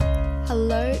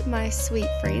Hello, my sweet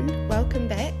friend. Welcome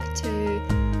back to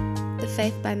the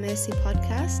Faith by Mercy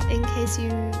podcast. In case you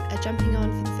are jumping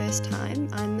on for the first time,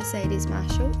 I'm Mercedes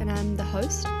Marshall and I'm the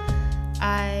host.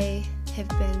 I have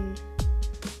been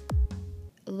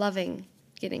loving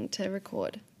getting to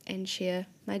record and share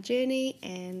my journey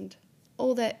and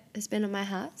all that has been on my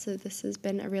heart, so this has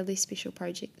been a really special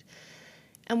project.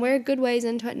 And we're a good ways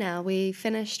into it now. We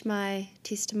finished my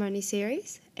testimony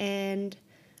series and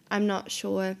I'm not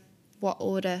sure what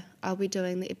order I'll be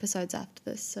doing the episodes after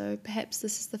this, so perhaps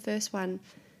this is the first one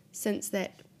since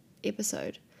that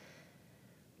episode.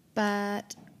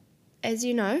 But as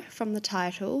you know from the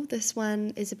title, this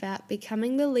one is about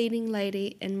becoming the leading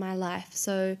lady in my life.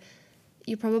 So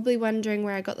you're probably wondering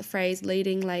where I got the phrase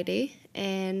leading lady,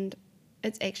 and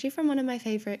it's actually from one of my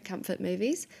favourite comfort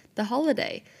movies, The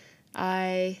Holiday.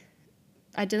 I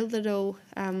did a little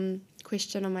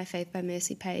question on my Faith by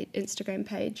Mercy Instagram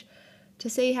page to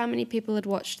see how many people had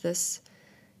watched this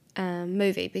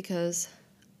movie, because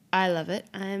I love it.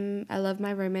 I love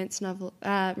my romance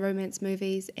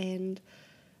movies, and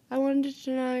I wanted to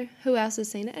know who else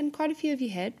has seen it, and quite a few of you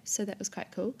had, so that was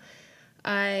quite cool.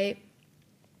 I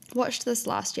watched this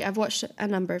last year. I've watched it a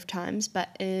number of times,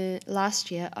 but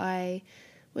last year I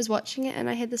was watching it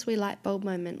and I had this wee light bulb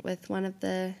moment with one of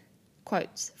the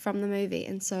quotes from the movie,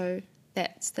 and so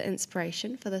that's the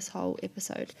inspiration for this whole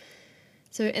episode.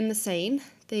 So in the scene,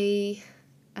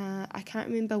 I can't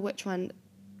remember which one,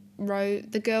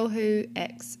 the girl who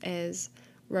acts as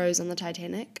Rose on the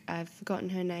Titanic, I've forgotten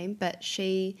her name, but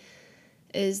she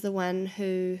is the one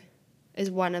who is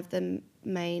one of the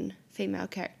main female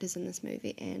characters in this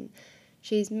movie, and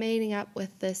she's meeting up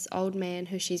with this old man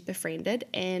who she's befriended,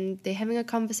 and they're having a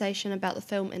conversation about the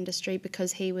film industry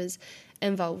because he was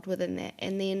involved within that.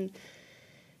 And then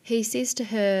he says to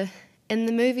her, in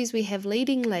the movies we have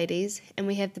leading ladies and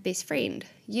we have the best friend.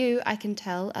 You, I can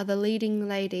tell, are the leading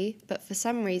lady, but for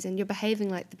some reason you're behaving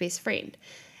like the best friend.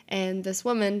 And this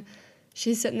woman,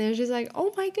 she's sitting there and she's like,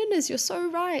 oh my goodness, you're so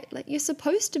right. Like, you're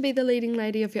supposed to be the leading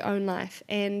lady of your own life.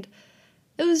 And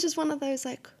it was just one of those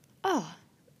it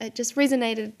just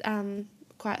resonated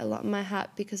quite a lot in my heart,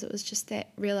 because it was just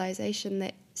that realization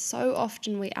that so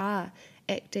often we are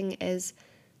acting as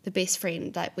the best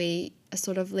friend, like we are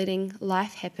sort of letting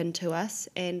life happen to us,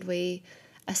 and we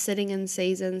are sitting in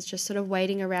seasons just sort of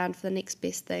waiting around for the next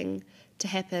best thing to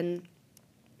happen.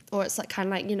 Or it's like kind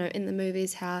of like, you know, in the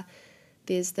movies how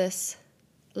there's this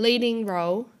leading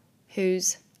role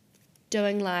who's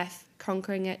doing life,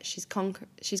 conquering it, she's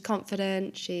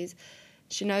confident, she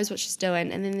knows what she's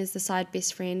doing, and then there's the side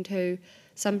best friend who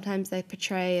sometimes they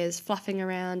portray as fluffing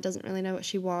around, doesn't really know what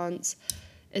she wants,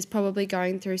 is probably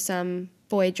going through some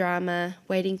boy drama,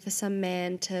 waiting for some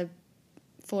man to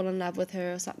fall in love with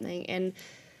her or something. And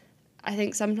I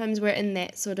think sometimes we're in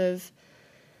that sort of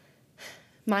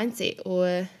mindset,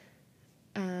 or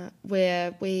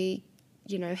where we,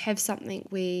 you know, have something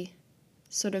we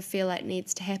sort of feel like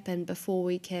needs to happen before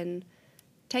we can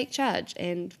take charge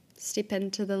and step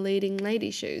into the leading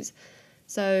lady shoes.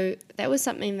 So that was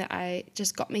something that I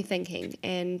just got me thinking,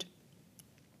 and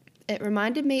it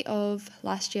reminded me of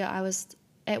last year. I was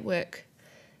at work,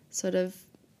 sort of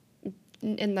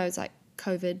in those like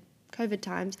COVID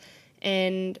times,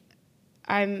 and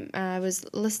I was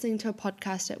listening to a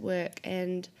podcast at work,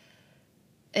 and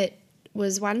it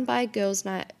was one by Girls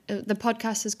Night. The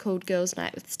podcast is called Girls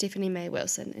Night with Stephanie Mae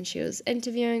Wilson, and she was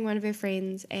interviewing one of her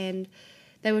friends, and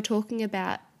they were talking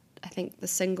about, I think, the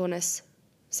singleness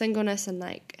and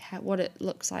like what it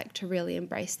looks like to really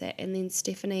embrace that. And then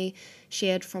Stephanie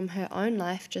shared from her own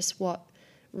life just what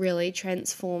really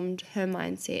transformed her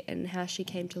mindset and how she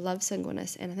came to love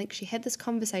singleness. And I think she had this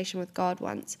conversation with God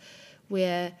once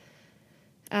where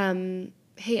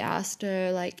he asked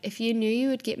her, like, if you knew you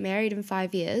would get married in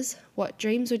 5 years, what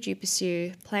dreams would you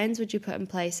pursue, plans would you put in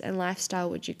place, and lifestyle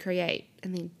would you create?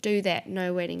 And then do that,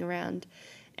 no waiting around.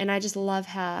 And I just love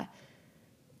how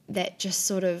that just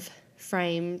sort of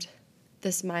framed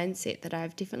this mindset that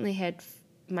I've definitely had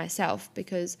myself,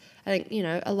 because I think, you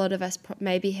know, a lot of us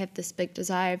maybe have this big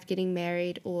desire of getting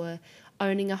married or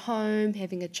owning a home,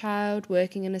 having a child,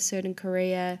 working in a certain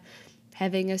career,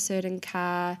 having a certain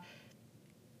car,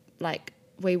 like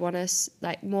we want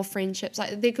like more friendships.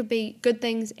 Like there could be good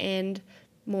things and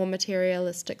more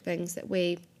materialistic things that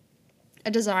we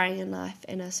are desiring in life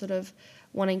and are sort of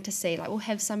wanting to see. Like we'll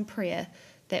have some prayer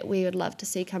that we would love to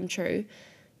see come true,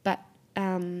 but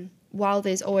while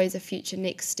there's always a future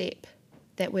next step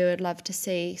that we would love to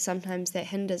see, sometimes that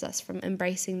hinders us from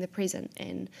embracing the present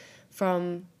and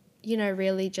from, you know,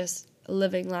 really just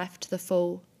living life to the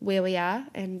full where we are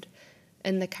and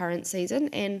in the current season.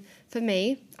 And for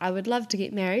me, I would love to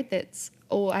get married.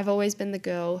 I've always been the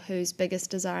girl whose biggest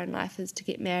desire in life is to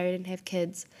get married and have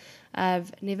kids.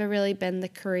 I've never really been the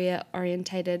career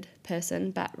orientated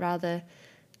person, but rather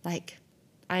like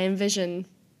I envision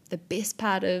the best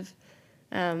part of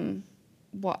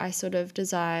what I sort of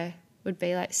desire would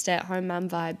be like stay-at-home mum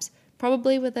vibes,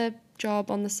 probably with a job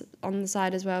on the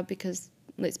side as well, because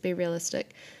let's be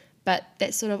realistic. But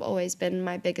that's sort of always been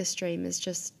my biggest dream, is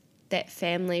just that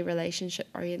family relationship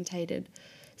orientated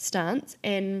stance.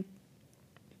 And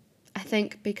I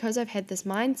think because I've had this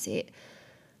mindset,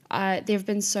 there have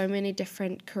been so many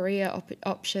different career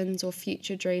options or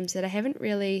future dreams that I haven't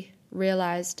really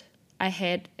realised I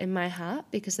had in my heart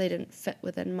because they didn't fit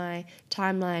within my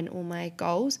timeline or my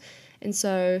goals. And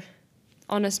so,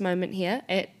 honest moment here,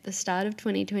 at the start of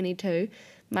 2022,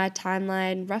 my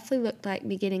timeline roughly looked like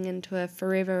me getting into a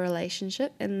forever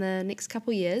relationship in the next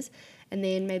couple years, and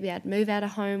then maybe I'd move out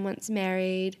of home once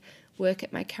married, work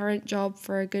at my current job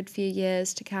for a good few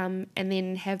years to come, and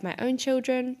then have my own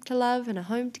children to love and a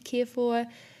home to care for.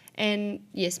 And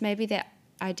yes, maybe that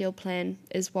ideal plan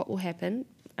is what will happen.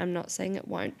 I'm not saying it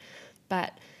won't,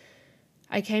 but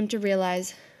I came to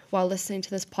realize while listening to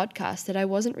this podcast that I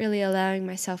wasn't really allowing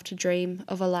myself to dream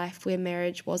of a life where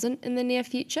marriage wasn't in the near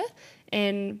future.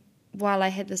 And while I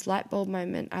had this light bulb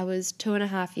moment, I was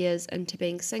 2.5 years into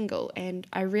being single, and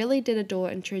I really did adore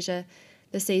and treasure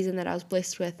the season that I was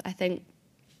blessed with. I think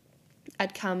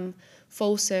I'd come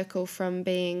full circle from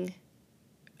being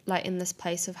like in this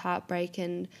place of heartbreak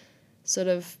and sort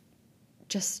of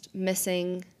just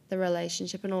missing the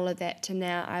relationship and all of that, to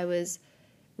now I was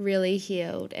really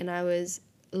healed and I was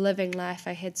living life.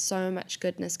 I had so much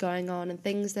goodness going on and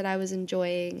things that I was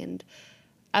enjoying, and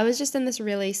I was just in this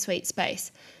really sweet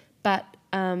space. But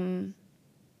and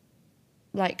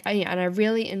I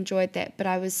really enjoyed that, but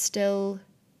I was still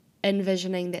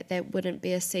envisioning that wouldn't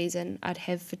be a season I'd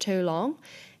have for too long.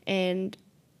 And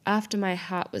after my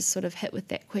heart was sort of hit with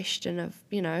that question of,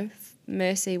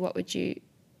 Mercy, what would you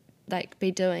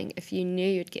be doing if you knew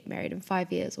you'd get married in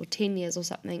 5 years or 10 years or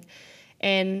something?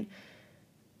 And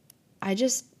I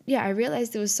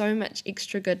realized there was so much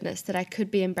extra goodness that I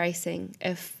could be embracing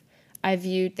if I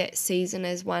viewed that season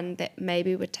as one that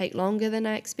maybe would take longer than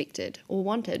I expected or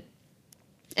wanted.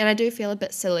 And I do feel a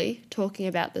bit silly talking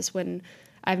about this when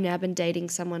I've now been dating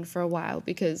someone for a while,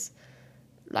 because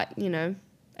I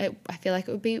feel like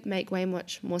it would make way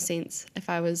much more sense if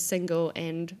I was single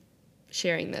and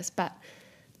sharing this. But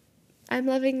I'm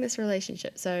loving this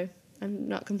relationship, so I'm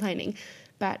not complaining.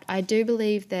 But I do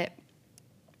believe that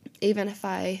even if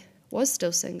I was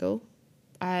still single,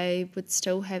 I would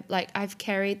still have, I've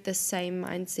carried the same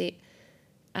mindset.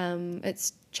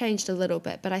 It's changed a little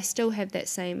bit, but I still have that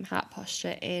same heart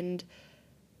posture and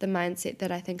the mindset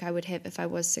that I think I would have if I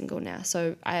was single now.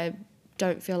 So I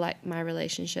don't feel like my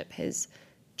relationship has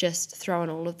just thrown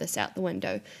all of this out the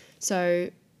window. So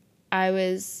I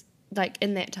was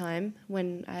in that time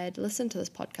when I had listened to this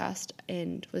podcast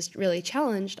and was really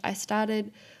challenged, I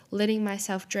started letting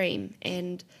myself dream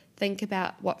and think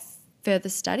about what further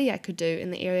study I could do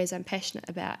in the areas I'm passionate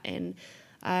about. And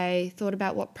I thought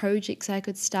about what projects I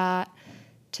could start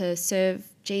to serve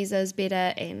Jesus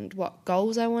better and what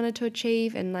goals I wanted to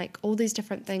achieve, and all these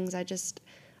different things.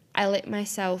 I let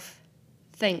myself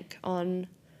think on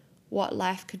what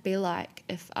life could be like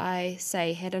if I,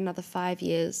 say, had another 5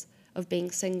 years of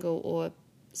being single, or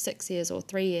 6 years or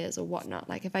 3 years or whatnot.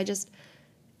 If I just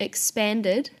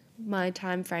expanded my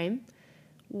time frame,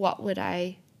 what would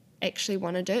I actually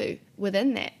want to do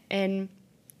within that? And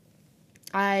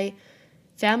I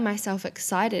found myself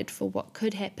excited for what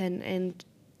could happen, and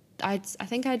I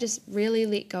think I just really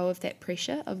let go of that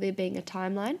pressure of there being a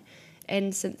timeline.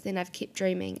 And since then I've kept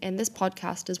dreaming, and this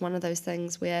podcast is one of those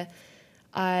things where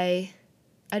I'd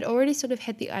already sort of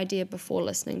had the idea before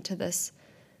listening to that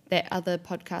other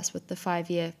podcast with the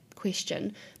 5-year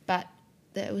question, but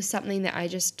it was something that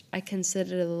I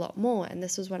considered a lot more, and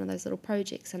this was one of those little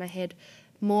projects. And I had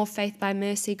more Faith by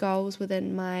Mercy goals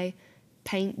within my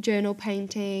journal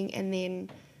painting, and then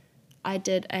I've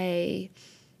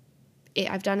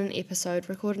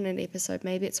recorded an episode,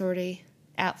 maybe it's already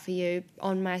out for you,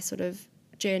 on my sort of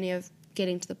journey of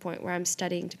getting to the point where I'm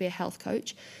studying to be a health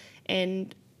coach.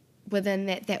 And within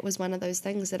that was one of those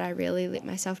things that I really let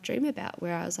myself dream about,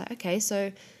 where I was like, okay,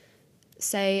 so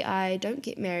say I don't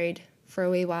get married for a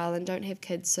wee while and don't have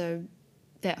kids, so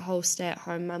that whole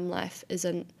stay-at-home mum life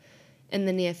isn't in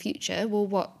the near future. Well,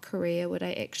 what career would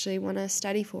I actually want to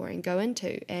study for and go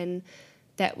into? And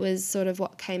that was sort of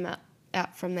what came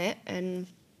out from that. And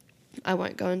I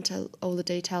won't go into all the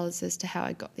details as to how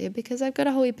I got there, because I've got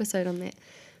a whole episode on that.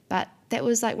 But that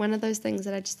was like one of those things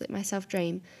that I just let myself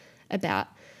dream about.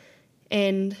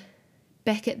 And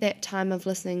back at that time of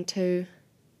listening to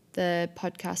the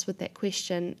podcast with that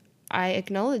question, I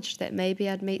acknowledged that maybe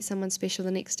I'd meet someone special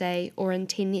the next day or in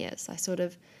 10 years. I sort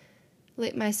of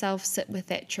let myself sit with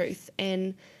that truth.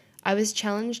 And I was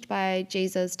challenged by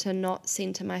Jesus to not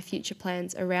center my future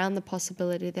plans around the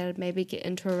possibility that I'd maybe get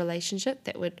into a relationship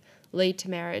that would lead to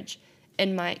marriage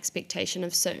in my expectation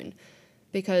of soon.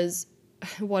 Because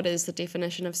what is the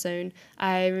definition of soon?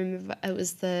 I remember it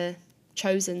was the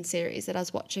Chosen series that I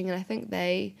was watching, and I think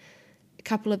a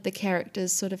couple of the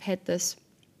characters sort of had this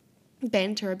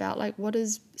banter about, like, what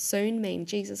does soon mean?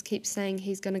 Jesus keeps saying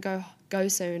he's going to go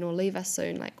soon or leave us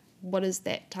soon. Like, what is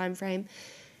that time frame?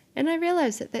 And I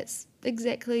realized that that's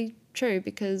exactly true,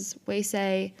 because we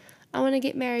say, I want to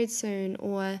get married soon,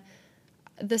 or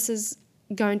this is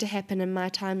going to happen in my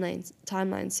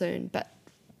timeline soon, but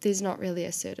there's not really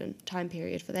a certain time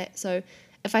period for that. So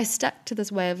if I stuck to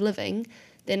this way of living,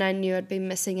 then I knew I'd be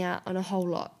missing out on a whole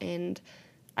lot, and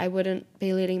I wouldn't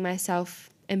be letting myself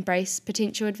embrace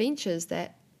potential adventures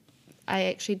that I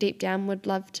actually deep down would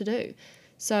love to do.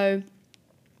 So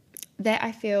that,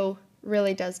 I feel,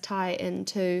 really does tie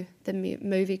into the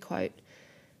movie quote,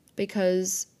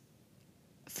 because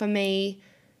for me,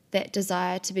 that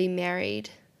desire to be married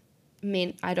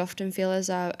meant I'd often feel as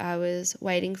though I was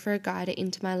waiting for a guy to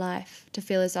enter my life, to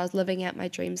feel as though I was living out my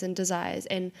dreams and desires.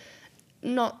 And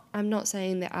I'm not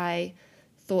saying that I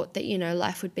thought that,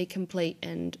 life would be complete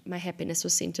and my happiness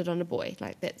was centered on a boy.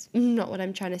 Like, that's not what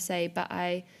I'm trying to say, but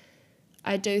I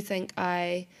do think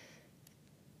I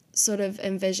sort of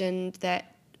envisioned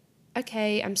that,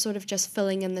 okay, I'm sort of just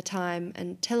filling in the time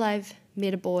until I've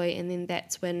met a boy, and then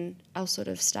that's when I'll sort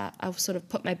of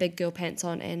put my big girl pants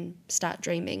on and start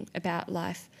dreaming about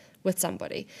life with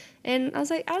somebody. And I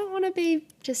was like, I don't want to be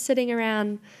just sitting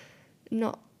around,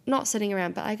 not sitting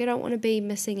around, but like, I don't want to be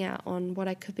missing out on what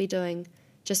I could be doing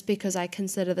just because I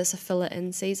consider this a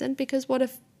fill-in season. Because what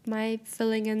if my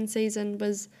filling-in season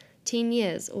was 10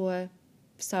 years or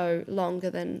so longer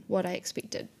than what I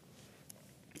expected?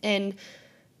 And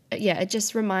yeah, it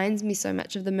just reminds me so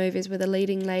much of the movies where the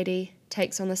leading lady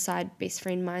takes on the side best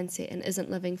friend mindset and isn't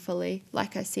living fully,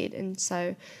 like I said. And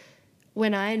so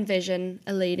when I envision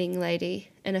a leading lady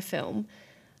in a film,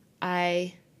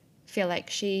 I feel like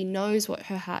she knows what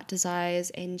her heart desires,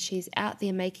 and she's out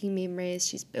there making memories,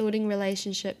 she's building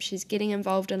relationships, she's getting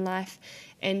involved in life,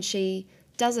 and she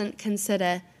doesn't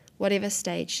consider whatever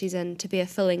stage she's in to be a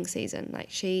filling season. Like,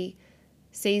 she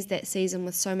sees that season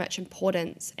with so much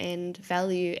importance and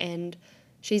value, and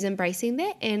she's embracing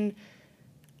that. And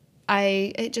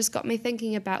it just got me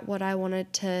thinking about what I wanted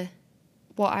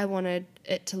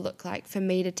it to look like for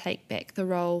me to take back the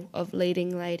role of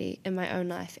leading lady in my own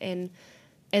life. And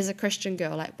as a Christian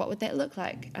girl, like, what would that look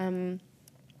like? And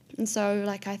so,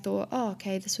 like, I thought,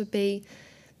 okay, this would be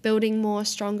building more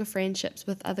stronger friendships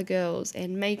with other girls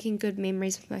and making good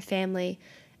memories with my family,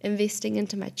 investing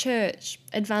into my church,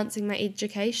 advancing my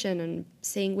education and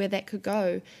seeing where that could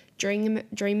go,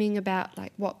 dreaming about,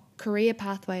 like, what career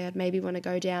pathway I'd maybe want to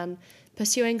go down,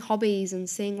 pursuing hobbies and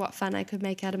seeing what fun I could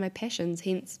make out of my passions,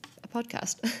 hence a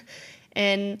podcast.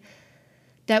 And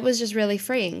that was just really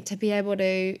freeing to be able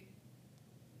to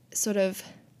sort of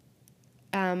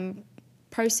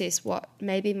process what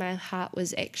maybe my heart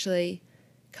was actually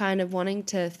kind of wanting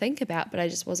to think about, but I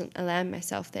just wasn't allowing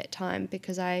myself that time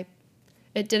because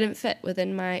it didn't fit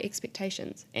within my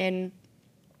expectations. And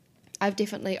I've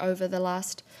definitely, over the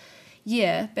last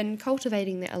year, been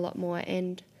cultivating that a lot more.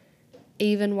 And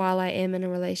even while I am in a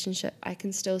relationship, I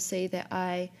can still see that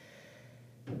I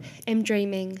am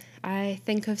dreaming. I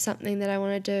think of something that I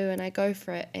want to do and I go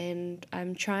for it, and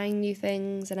I'm trying new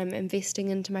things and I'm investing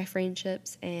into my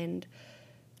friendships and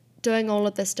doing all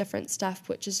of this different stuff,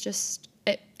 which is just,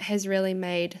 it has really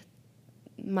made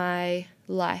my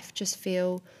life just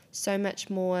feel so much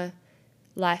more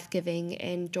life-giving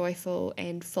and joyful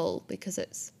and full, because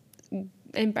it's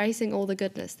embracing all the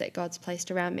goodness that God's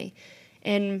placed around me.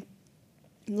 And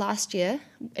last year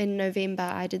in November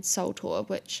I did Soul Tour,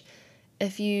 which,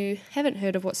 if you haven't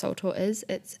heard of what Soul Tour is,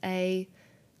 it's a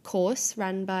course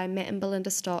run by Matt and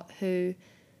Belinda Stott who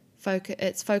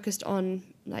it's focused on,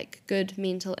 like, good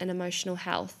mental and emotional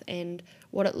health and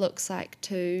what it looks like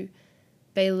to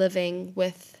be living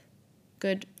with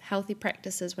good healthy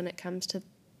practices when it comes to,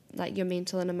 like, your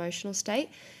mental and emotional state.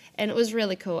 And it was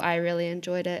really cool. I really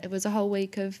enjoyed it. It was a whole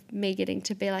week of me getting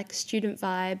to be like student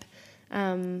vibe.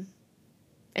 And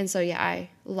so, yeah, I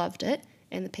loved it.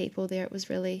 And the people there, it was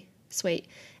really sweet.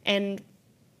 And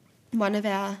one of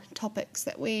our topics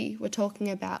that we were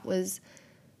talking about was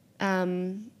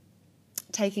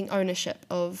taking ownership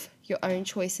of your own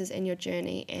choices and your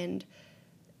journey, and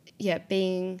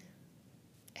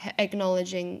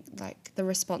acknowledging like the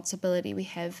responsibility we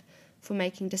have for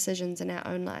making decisions in our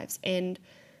own lives. And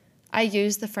I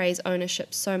use the phrase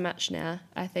ownership so much now.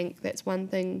 I think that's one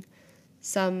thing.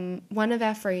 One of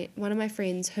my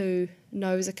friends who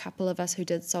knows a couple of us who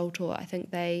did Soul Tour, I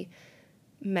think they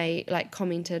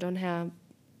commented on how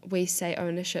we say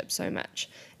ownership so much,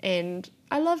 and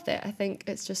I love that. I think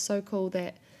it's just so cool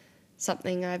that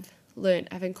something I've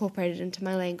incorporated into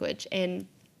my language. And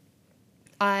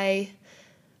I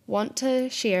want to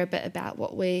share a bit about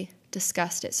what we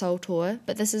discussed at Soul Tour,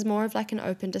 but this is more of like an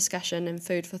open discussion and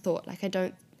food for thought.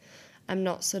 I'm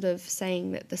not sort of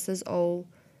saying that this is all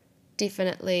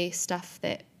definitely stuff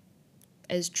that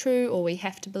is true or we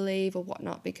have to believe or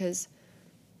whatnot, because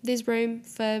there's room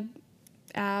for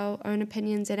our own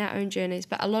opinions and our own journeys.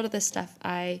 But a lot of this stuff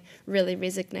I really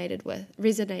resonated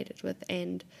with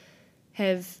and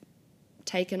have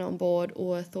taken on board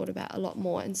or thought about a lot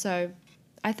more. And so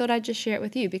I thought I'd just share it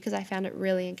with you because I found it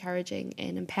really encouraging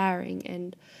and empowering,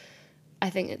 and I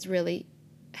think it's really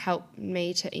helped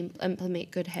me to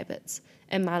implement good habits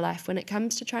in my life when it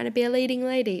comes to trying to be a leading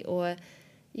lady or,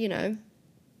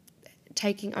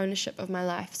 taking ownership of my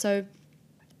life. So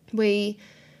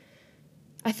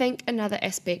I think another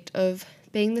aspect of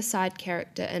being the side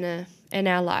character in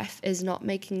our life is not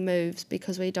making moves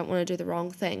because we don't want to do the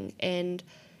wrong thing. And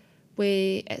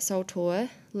we at Soul Tour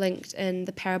linked in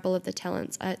the parable of the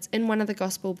talents. It's in one of the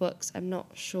gospel books. I'm not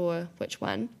sure which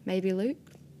one. Maybe Luke,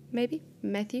 maybe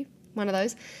Matthew, one of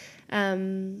those.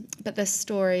 But this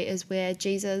story is where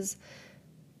Jesus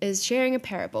is sharing a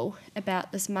parable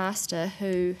about this master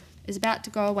who is about to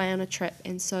go away on a trip,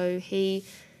 and so he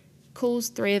calls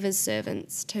 3 of his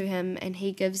servants to him and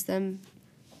he gives them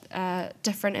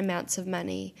different amounts of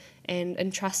money and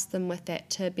entrusts them with that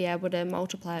to be able to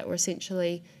multiply it or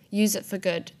essentially use it for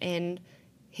good, and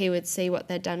he would see what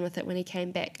they'd done with it when he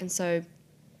came back. And so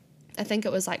I think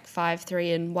it was like 5,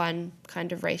 3, and 1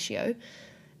 kind of ratio.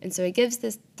 And so he gives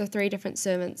the 3 different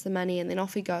servants the money, and then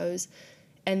off he goes,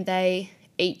 and they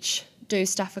each do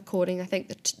stuff according. I think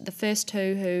the first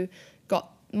 2 who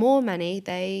got more money,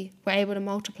 they were able to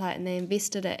multiply it and they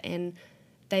invested it and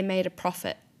they made a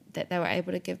profit that they were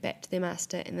able to give back to their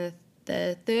master. And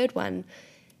the third one,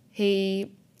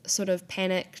 he sort of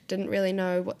panicked, didn't really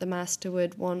know what the master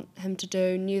would want him to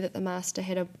do, knew that the master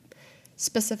had a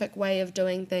specific way of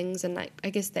doing things, and I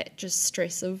guess that just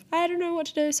stress of, I don't know what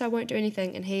to do, so I won't do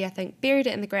anything. And he, I think, buried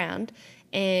it in the ground,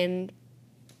 and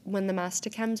when the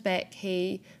master comes back,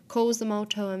 he calls them all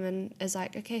to him and is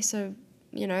like, okay, so,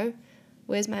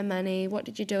 where's my money? What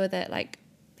did you do with it? Like,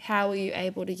 how were you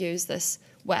able to use this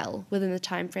well within the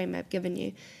time frame I've given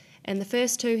you? And the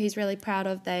first 2 he's really proud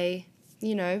of. They,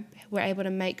 were able to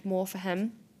make more for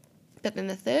him. But then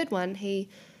the third one,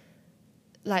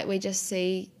 we just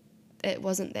see it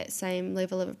wasn't that same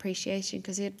level of appreciation,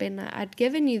 because he had been like, I'd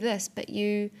given you this, but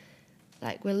you,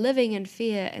 were living in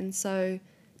fear, and so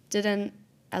didn't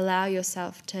allow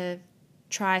yourself to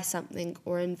try something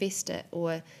or invest it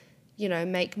or,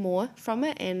 make more from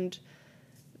it. And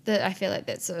I feel like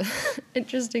that's a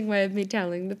interesting way of me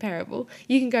telling the parable.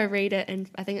 You can go read it, and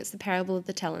I think it's the parable of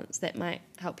the talents that might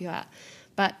help you out.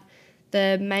 But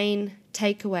the main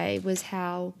takeaway was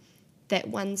how that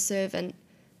one servant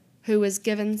who was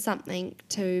given something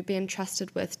to be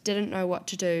entrusted with didn't know what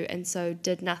to do, and so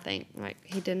did nothing.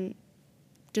 He didn't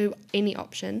do any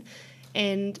option.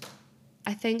 And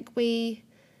I think we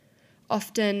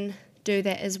often do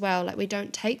that as well. We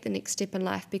don't take the next step in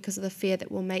life because of the fear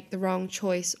that we'll make the wrong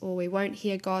choice or we won't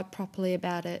hear God properly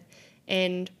about it.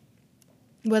 And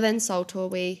within Soul Tour,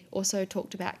 we also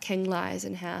talked about king lies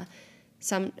and how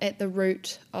at the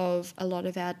root of a lot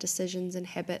of our decisions and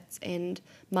habits and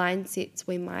mindsets,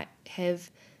 we might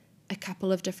have a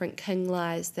couple of different king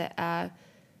lies that are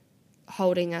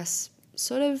holding us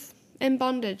sort of in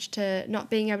bondage to not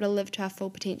being able to live to our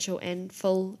full potential and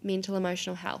full mental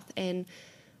emotional health. And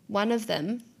one of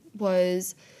them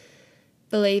was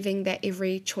believing that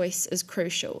every choice is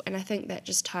crucial. And I think that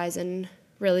just ties in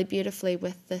really beautifully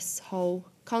with this whole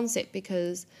concept,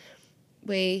 because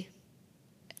we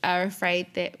are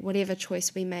afraid that whatever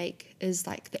choice we make is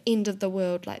the end of the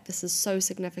world, this is so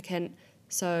significant,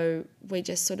 so we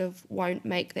just sort of won't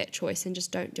make that choice and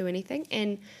just don't do anything.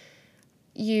 And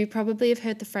you probably have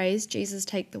heard the phrase, Jesus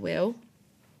take the wheel.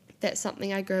 That's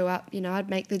something I grew up, I'd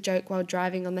make the joke while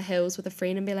driving on the hills with a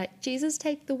friend and be like, Jesus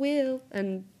take the wheel.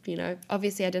 And,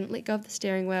 obviously I didn't let go of the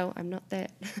steering wheel. I'm not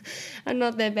that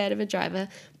bad of a driver,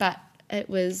 but it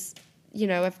was,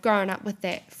 I've grown up with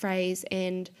that phrase,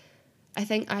 and I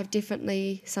think I've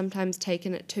definitely sometimes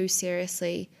taken it too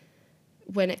seriously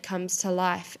when it comes to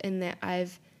life, in that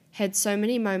I've had so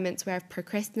many moments where I've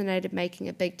procrastinated making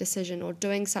a big decision or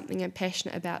doing something I'm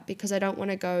passionate about because I don't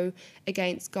want to go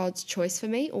against God's choice for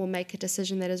me or make a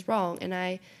decision that is wrong. And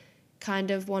I kind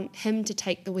of want Him to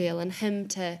take the wheel and Him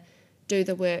to do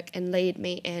the work and lead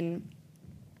me, and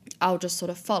I'll just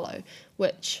sort of follow,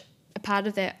 which a part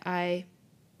of that I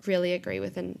really agree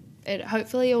with. And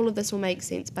hopefully all of this will make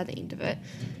sense by the end of it.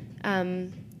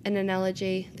 An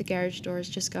analogy, the garage door is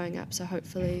just going up, so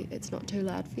hopefully it's not too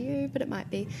loud for you, but it might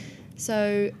be.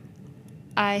 So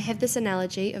I have this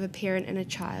analogy of a parent and a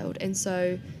child, and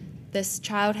so this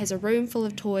child has a room full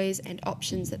of toys and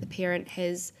options that the parent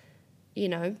has,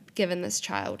 given this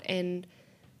child. And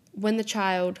when the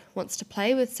child wants to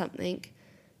play with something,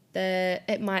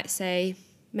 it might say,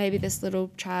 maybe this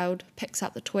little child picks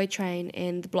up the toy train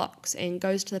and the blocks and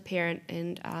goes to the parent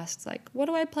and asks, like, what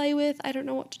do I play with? I don't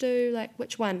know what to do. Like,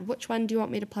 which one do you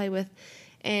want me to play with?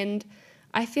 And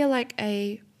I feel like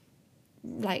a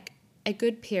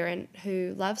good parent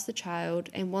who loves the child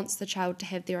and wants the child to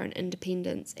have their own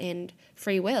independence and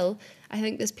free will, I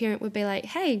think this parent would be like,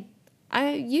 hey,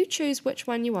 you choose which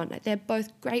one you want. Like, they're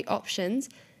both great options.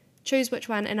 Choose which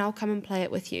one and I'll come and play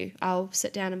it with you. I'll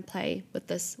sit down and play with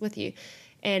this with you.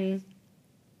 And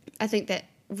I think that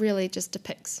really just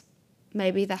depicts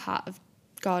maybe the heart of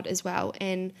God as well.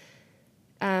 And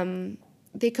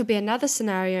there could be another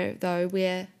scenario, though,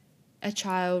 where a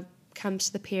child comes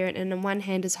to the parent and in one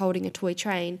hand is holding a toy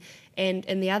train and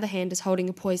in the other hand is holding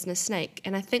a poisonous snake.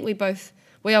 And I think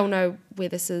we all know where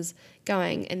this is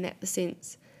going, in that the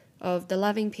sense of the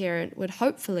loving parent would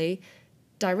hopefully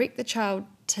direct the child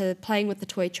to playing with the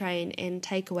toy train and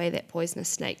take away that poisonous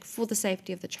snake for the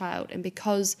safety of the child, and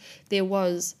because there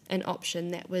was an option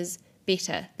that was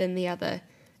better than the other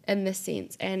in this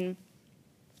sense. And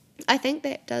I think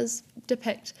that does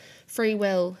depict free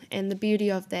will and the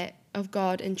beauty of that, of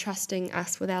God entrusting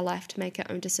us with our life to make our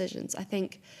own decisions. I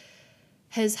think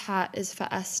His heart is for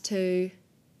us to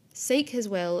seek His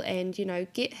will and,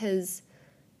 get His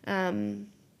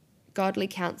godly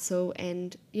counsel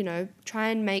and, try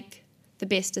and make the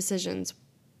best decisions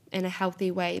in a healthy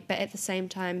way, but at the same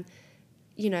time,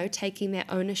 taking that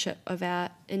ownership of our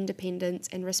independence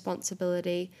and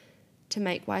responsibility to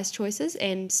make wise choices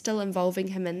and still involving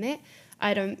Him in that.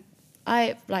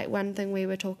 One thing we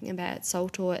were talking about at Soul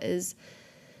Tour is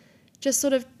just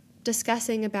sort of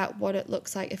discussing about what it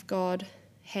looks like if God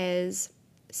has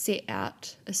set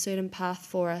out a certain path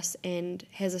for us and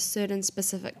has a certain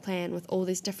specific plan with all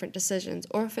these different decisions,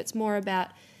 or if it's more about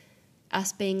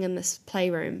us being in this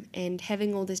playroom and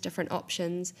having all these different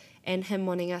options and Him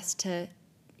wanting us to,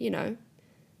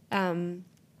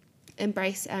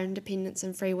 embrace our independence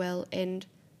and free will and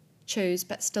choose,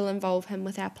 but still involve Him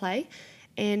with our play.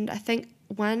 And I think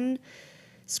one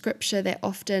scripture that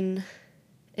often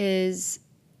is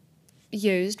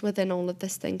used within all of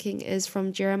this thinking is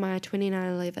from Jeremiah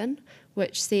 29:11,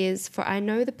 which says, "For I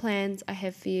know the plans I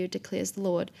have for you, declares the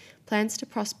Lord, plans to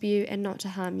prosper you and not to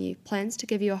harm you, plans to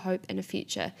give you a hope and a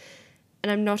future." And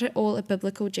I'm not at all a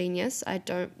biblical genius. I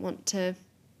don't want to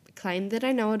claim that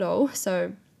I know it all.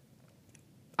 So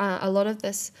a lot of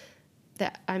this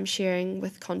that I'm sharing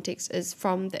with context is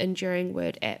from the Enduring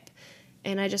Word app.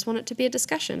 And I just want it to be a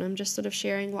discussion. I'm just sort of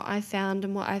sharing what I've found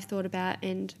and what I've thought about,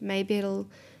 and maybe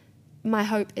my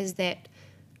hope is that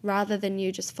rather than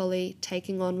you just fully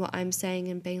taking on what I'm saying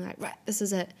and being like, right, this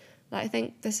is it, I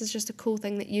think this is just a cool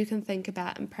thing that you can think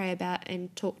about and pray about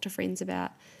and talk to friends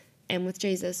about and with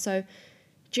Jesus. So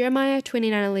Jeremiah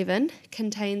 29:11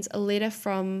 contains a letter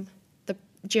from the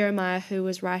Jeremiah who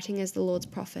was writing as the Lord's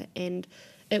prophet, and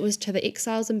it was to the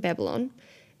exiles in Babylon,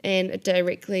 and it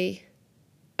directly,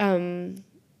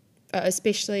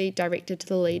 especially directed to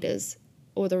the leaders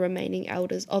or the remaining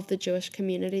elders of the Jewish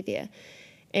community there.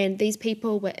 And these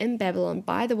people were in Babylon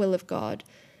by the will of God,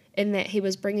 in that He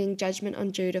was bringing judgment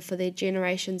on Judah for their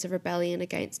generations of rebellion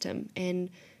against Him. And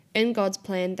in God's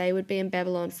plan, they would be in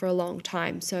Babylon for a long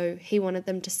time, so He wanted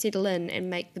them to settle in and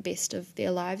make the best of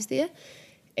their lives there.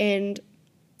 And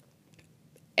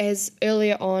as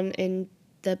earlier on in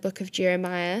the book of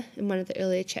Jeremiah, in one of the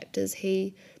earlier chapters,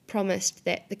 He promised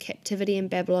that the captivity in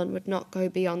Babylon would not go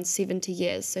beyond 70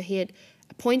 years. So He had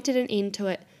appointed an end to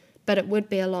it, but it would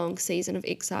be a long season of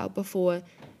exile before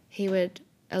He would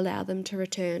allow them to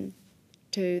return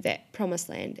to that promised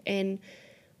land. And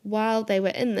while they were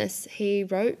in this, He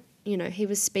wrote, He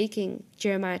was speaking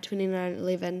Jeremiah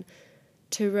 29:11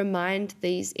 to remind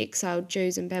these exiled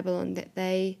Jews in Babylon that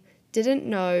they didn't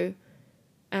know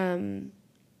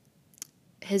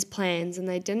His plans and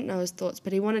they didn't know His thoughts,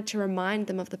 but He wanted to remind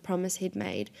them of the promise He'd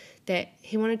made, that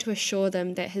He wanted to assure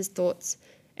them that His thoughts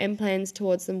and plans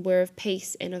towards them were of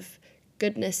peace and of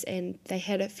goodness, and they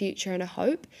had a future and a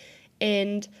hope.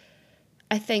 And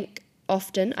I think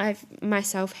often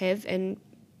and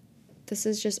this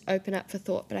is just open up for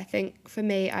thought, but I think for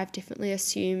me, I've definitely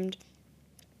assumed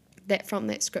that from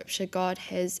that scripture, God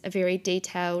has a very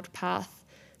detailed path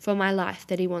for my life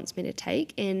that he wants me to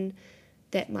take, and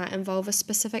that might involve a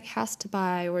specific house to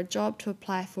buy, or a job to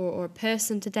apply for, or a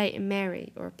person to date and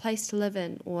marry, or a place to live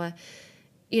in, or,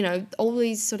 all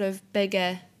these sort of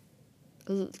bigger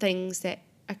things that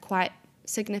are quite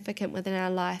significant within our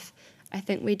life. I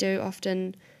think we do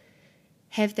often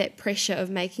have that pressure of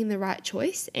making the right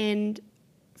choice, and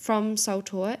from Soul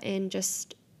Tour and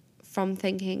just from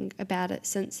thinking about it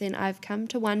since then, I've come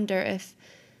to wonder if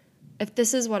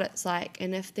this is what it's like,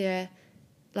 and if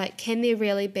can there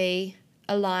really be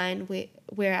a line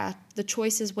where the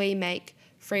choices we make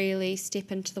freely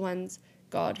step into the ones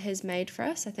God has made for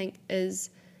us. I think is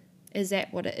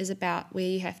that what it is about, where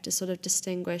you have to sort of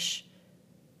distinguish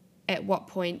at what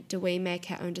point do we make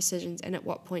our own decisions, and at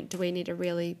what point do we need to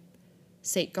really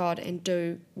seek God and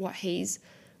do what he's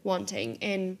wanting.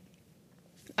 And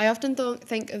I often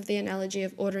think of the analogy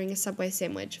of ordering a Subway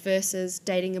sandwich versus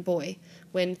dating a boy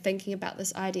when thinking about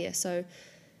this idea. So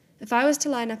if I was to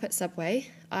line up at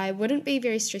Subway, I wouldn't be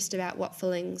very stressed about what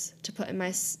fillings to put in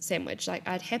my sandwich.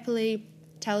 I'd happily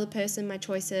tell the person my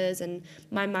choices and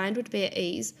my mind would be at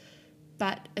ease.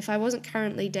 But if I wasn't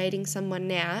currently dating someone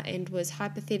now and was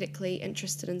hypothetically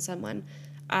interested in someone,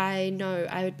 I know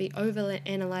I would be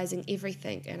over-analysing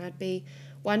everything, and I'd be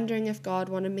wondering if God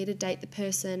wanted me to date the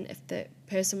person, if the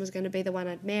person was going to be the one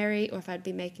I'd marry, or if I'd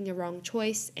be making a wrong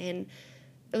choice. And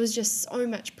it was just so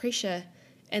much pressure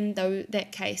in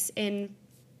that case. And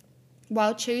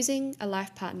while choosing a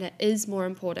life partner is more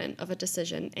important of a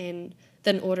decision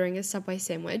than ordering a Subway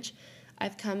sandwich,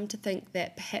 I've come to think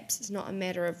that perhaps it's not a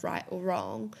matter of right or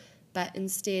wrong, but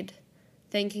instead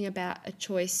thinking about a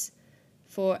choice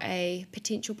for a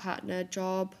potential partner,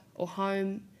 job, or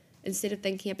home, instead of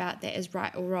thinking about that as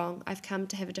right or wrong, I've come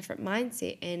to have a different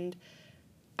mindset. And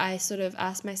I sort of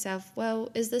ask myself,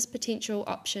 well, is this potential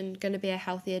option going to be a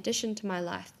healthy addition to my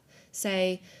life?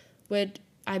 Say, would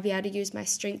I be able to use my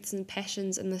strengths and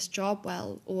passions in this job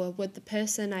well, or would the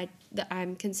person that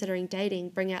I'm considering dating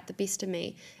bring out the best of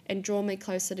me and draw me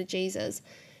closer to Jesus?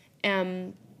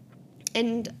 And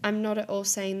I'm not at all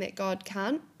saying that God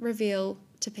can't reveal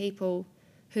to people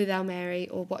who they'll marry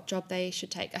or what job they should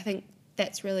take. I think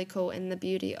that's really cool, and the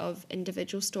beauty of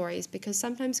individual stories, because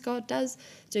sometimes God does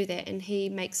do that and he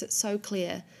makes it so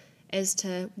clear as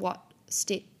to what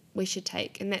step we should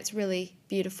take, and that's really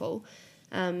beautiful.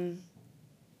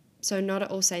 So not at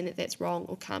all saying that that's wrong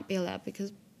or can't be allowed,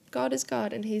 because God is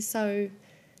God and he's so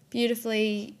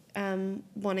beautifully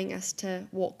wanting us to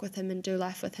walk with him and do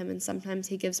life with him, and sometimes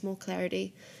he gives more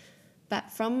clarity.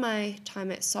 But from my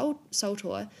time at Soul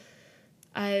Tour,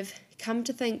 I've come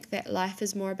to think that life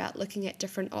is more about looking at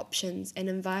different options and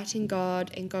inviting God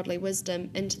and godly wisdom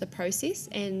into the process,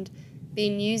 and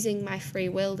then using my free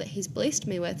will that he's blessed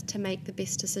me with to make the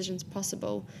best decisions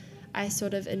possible. I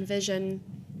sort of envision,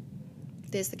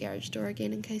 there's the garage door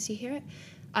again in case you hear it,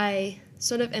 I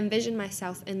sort of envision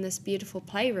myself in this beautiful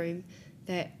playroom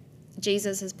that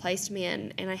Jesus has placed me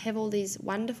in, and I have all these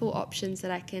wonderful options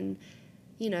that I can,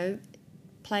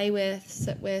 play with,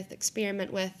 sit with,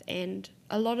 experiment with, and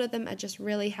a lot of them are just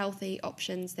really healthy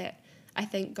options that I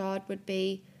think God would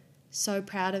be so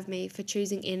proud of me for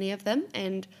choosing any of them.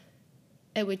 And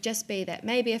it would just be that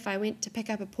maybe if I went to pick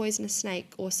up a poisonous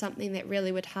snake or something that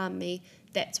really would harm me,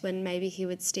 that's when maybe he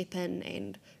would step in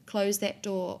and close that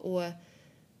door, or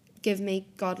give me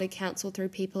godly counsel through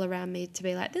people around me to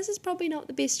be like, this is probably not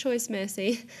the best choice,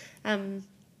 Mercy.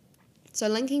 So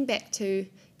linking back to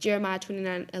Jeremiah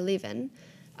 29:11,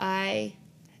 I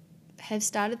have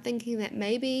started thinking that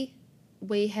maybe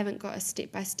we haven't got a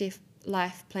step-by-step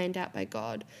life planned out by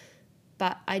God,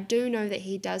 but I do know that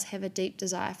he does have a deep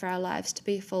desire for our lives to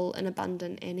be full and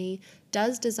abundant, and he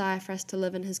does desire for us to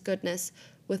live in his goodness,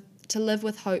 to live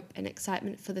with hope and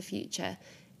excitement for the future.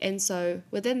 And so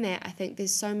within that, I think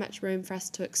there's so much room for us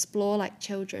to explore like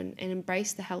children and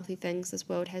embrace the healthy things this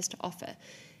world has to offer.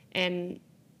 And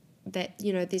that,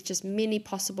 there's just many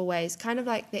possible ways, kind of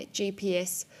like that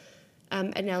GPS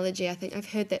analogy. I think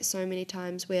I've heard that so many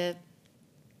times where,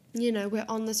 we're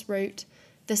on this route,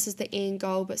 this is the end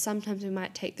goal, but sometimes we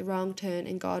might take the wrong turn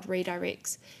and God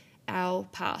redirects our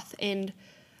path. And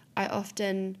I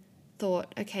often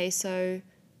thought, okay, so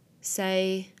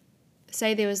say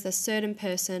there was this certain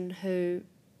person who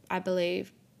I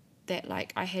believed that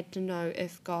I had to know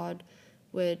if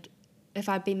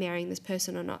I'd be marrying this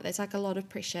person or not. That's a lot of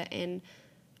pressure, and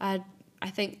I'd I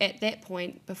think at that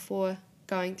point, before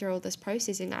going through all this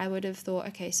processing, I would have thought,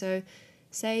 okay, so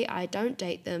say I don't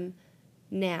date them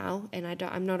now, and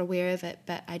I'm not aware of it,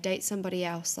 but I date somebody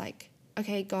else, like,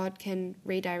 okay, God can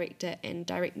redirect it and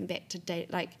direct me back to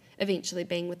date, like, eventually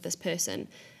being with this person.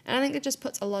 And I think it just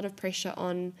puts a lot of pressure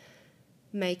on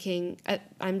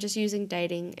I'm just using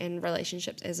dating and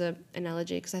relationships as an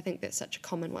analogy because I think that's such a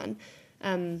common one.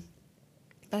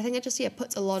 But I think it just,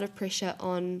 puts a lot of pressure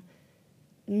on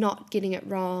not getting it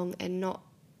wrong and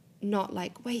not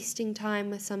like wasting time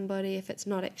with somebody if it's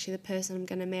not actually the person I'm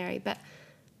going to marry. But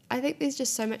I think there's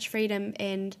just so much freedom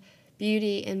and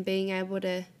beauty in being able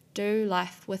to do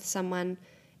life with someone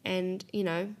and,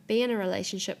 be in a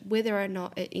relationship, whether or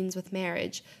not it ends with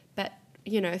marriage. But,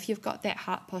 if you've got that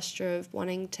heart posture of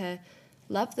wanting to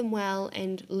love them well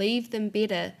and leave them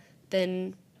better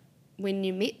than when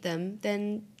you met them,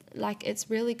 then, like, it's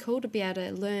really cool to be able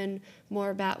to learn more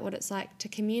about what it's like to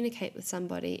communicate with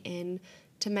somebody and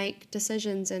to make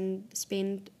decisions and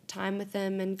spend time with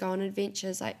them and go on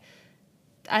adventures. Like,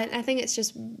 I think it's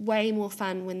just way more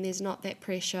fun when there's not that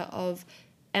pressure of,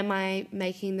 am I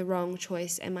making the wrong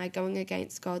choice? Am I going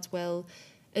against God's will?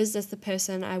 Is this the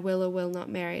person I will or will not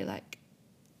marry? Like,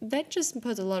 that just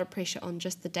puts a lot of pressure on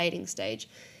just the dating stage.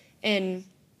 And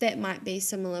that might be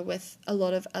similar with a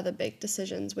lot of other big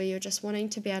decisions where you're just wanting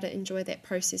to be able to enjoy that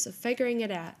process of figuring it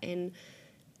out and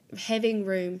having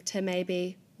room to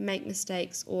maybe make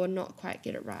mistakes or not quite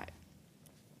get it right.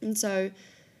 And so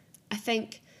I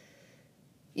think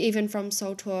even from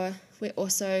Soul Tour,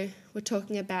 we're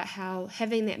talking about how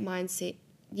having that mindset,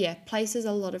 places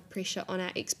a lot of pressure on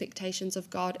our expectations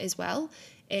of God as well,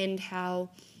 and how,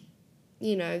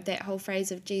 that whole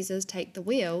phrase of Jesus, take the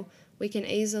wheel, we can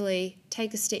easily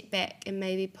take a step back and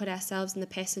maybe put ourselves in the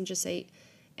passenger seat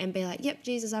and be like, yep,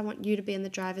 Jesus, I want you to be in the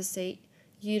driver's seat,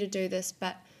 you to do this.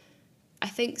 But I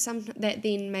think that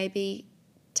then maybe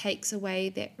takes away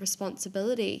that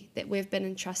responsibility that we've been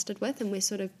entrusted with, and we're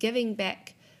sort of giving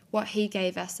back what he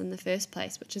gave us in the first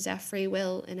place, which is our free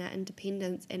will and our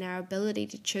independence and our ability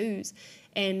to choose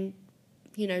and,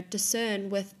 discern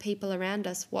with people around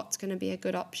us what's going to be a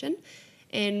good option.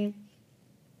 And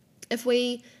if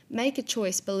we make a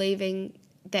choice believing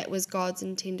that was God's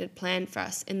intended plan for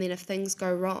us, and then if things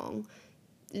go wrong,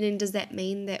 then does that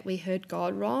mean that we heard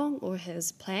God wrong or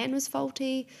his plan was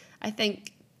faulty? I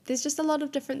think there's just a lot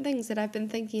of different things that I've been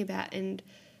thinking about, and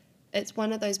it's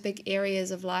one of those big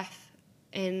areas of life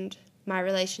and my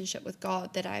relationship with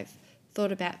God that I've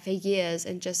thought about for years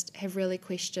and just have really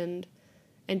questioned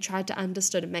and tried to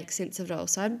understand and make sense of it all.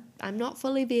 So I'm not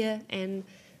fully there, and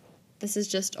this is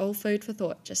just all food for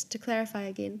thought, just to clarify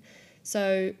again.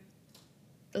 So,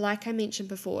 like I mentioned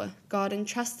before, God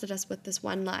entrusted us with this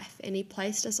one life, and he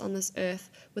placed us on this earth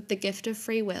with the gift of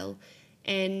free will.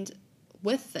 And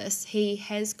with this, he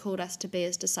has called us to be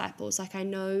his disciples. Like, I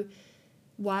know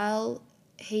while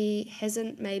he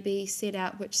hasn't maybe set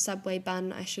out which Subway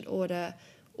bun I should order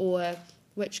or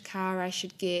which car I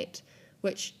should get,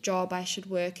 which job I should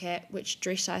work at, which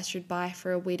dress I should buy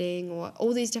for a wedding, or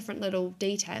all these different little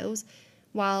details,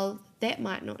 while that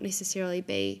might not necessarily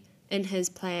be in his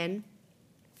plan,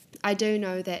 I do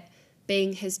know that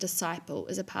being his disciple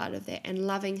is a part of that, and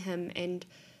loving him and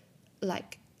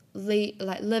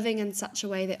living in such a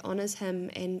way that honors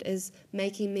him and is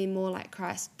making me more like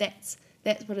Christ. That's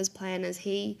what his plan is.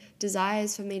 He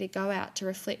desires for me to go out to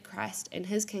reflect Christ and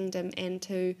his kingdom and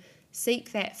to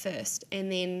seek that first,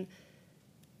 and then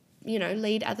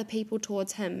lead other people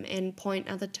towards him and point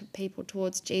other people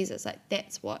towards Jesus. Like,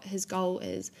 that's what his goal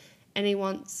is. And he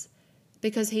wants,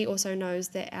 because he also knows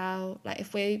that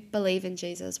if we believe in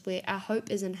Jesus, our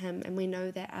hope is in him, and we know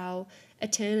that our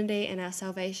eternity and our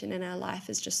salvation and our life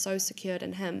is just so secured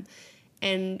in him.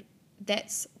 And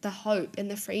that's the hope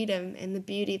and the freedom and the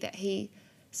beauty that he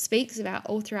speaks about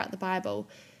all throughout the Bible.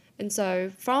 And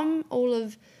so from all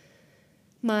of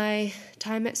my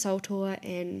time at Soul Tour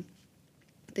and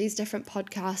these different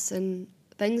podcasts and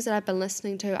things that I've been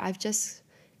listening to, I've just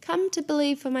come to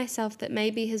believe for myself that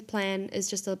maybe his plan is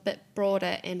just a bit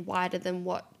broader and wider than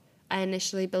what I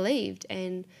initially believed,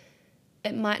 and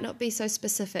it might not be so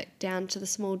specific down to the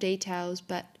small details,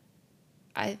 but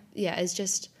it's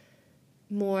just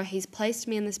more, he's placed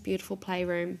me in this beautiful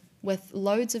playroom with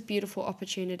loads of beautiful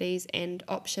opportunities and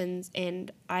options,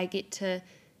 and I get to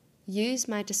use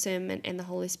my discernment and the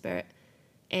Holy Spirit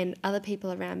and other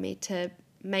people around me to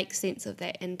make sense of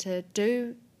that and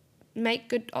to make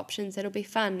good options that'll be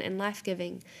fun and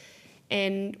life-giving.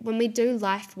 And when we do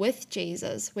life with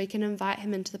Jesus, we can invite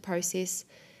him into the process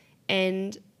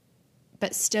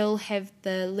but still have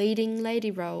the leading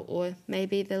lady role, or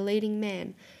maybe the leading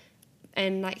man,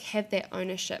 and like have that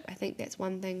ownership. I think that's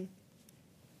one thing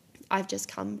I've just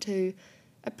come to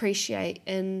appreciate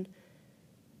in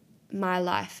my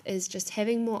life, is just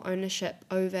having more ownership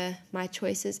over my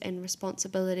choices and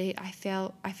responsibility. I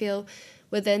feel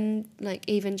within like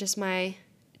even just my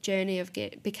journey of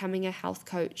becoming a health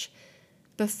coach,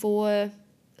 before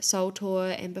Soul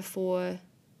Tour and before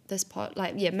this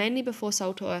mainly before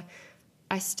Soul Tour,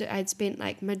 I'd spent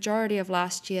like majority of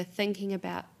last year thinking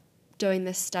about doing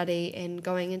this study and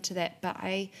going into that, but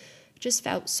I just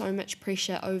felt so much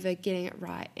pressure over getting it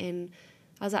right, and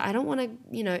I was like, I don't want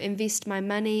to, invest my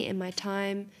money and my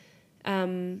time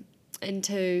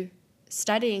into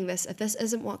studying this if this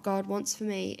isn't what God wants for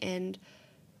me, and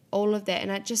all of that.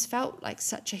 And it just felt like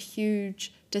such a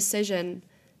huge decision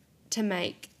to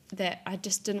make that I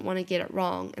just didn't want to get it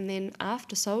wrong. And then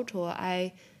after Soul Tour,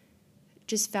 I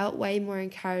just felt way more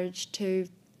encouraged to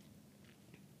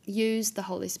use the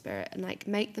Holy Spirit and like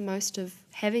make the most of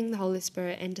having the Holy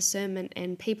Spirit and discernment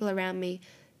and people around me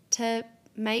to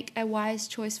make a wise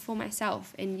choice for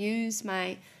myself and use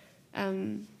my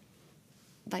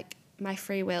my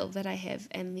free will that I have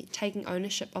and taking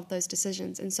ownership of those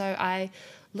decisions. And so I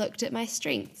looked at my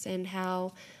strengths and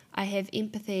how I have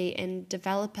empathy and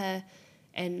developer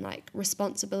and like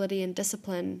responsibility and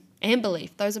discipline and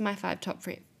belief. Those are my 5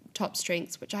 top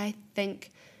strengths, which I think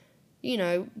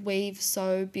weave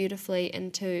so beautifully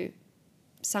into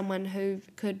someone who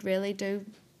could really do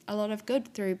a lot of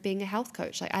good through being a health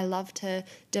coach. Like, I love to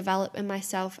develop in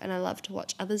myself, and I love to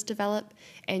watch others develop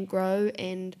and grow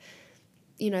and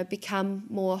become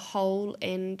more whole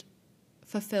and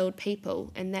fulfilled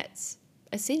people, and that's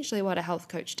essentially what a health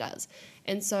coach does.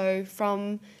 And so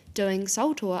from doing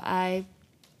Soul Tour, I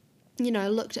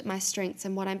looked at my strengths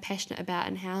and what I'm passionate about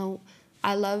and how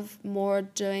I love more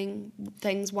doing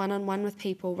things one-on-one with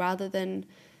people rather than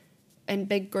in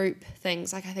big group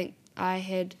things. Like, I think I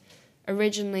had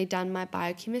originally done my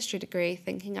biochemistry degree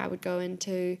thinking I would go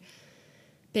into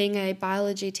being a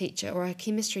biology teacher or a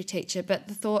chemistry teacher, but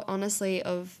the thought, honestly,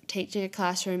 of teaching a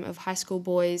classroom of high school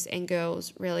boys and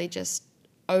girls really just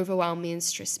overwhelmed me and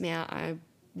stressed me out. I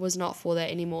was not for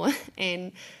that anymore.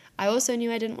 And I also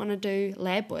knew I didn't want to do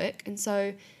lab work, and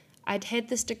so I'd had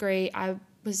this degree. I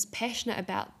was passionate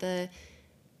about the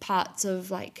parts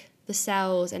of like the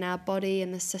cells and our body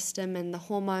and the system and the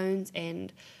hormones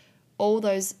and all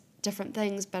those different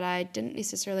things, but I didn't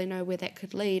necessarily know where that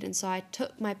could lead. And so I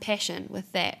took my passion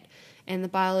with that and the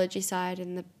biology side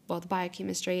and the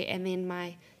biochemistry, and then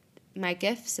my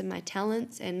gifts and my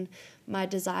talents and my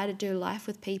desire to do life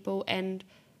with people, and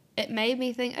it made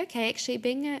me think, okay, actually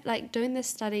doing this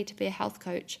study to be a health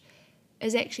coach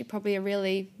is actually probably a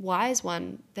really wise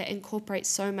one that incorporates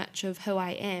so much of who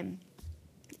I am.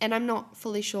 And I'm not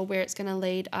fully sure where it's going to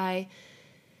lead. I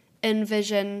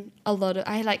envision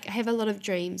I have a lot of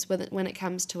dreams with it when it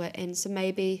comes to it, and so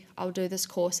maybe I'll do this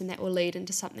course and that will lead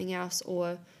into something else,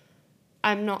 or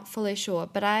I'm not fully sure,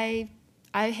 but I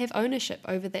have ownership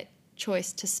over that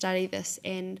choice to study this,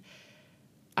 and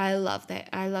I love that.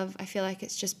 I feel like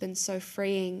it's just been so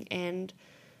freeing, and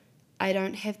I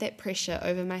don't have that pressure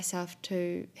over myself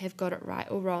to have got it right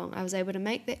or wrong. I was able to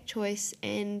make that choice,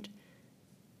 and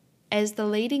as the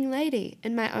leading lady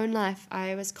in my own life,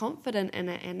 I was confident in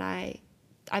it, and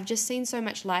I've just seen so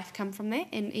much life come from that,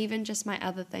 and even just my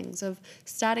other things of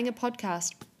starting a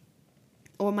podcast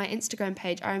or my Instagram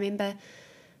page. I remember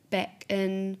back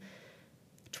in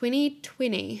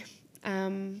 2020,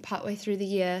 partway through the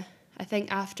year, I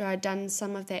think after I'd done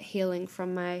some of that healing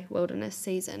from my wilderness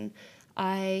season,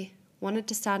 I wanted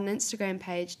to start an Instagram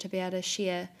page to be able to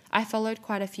share. I followed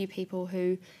quite a few people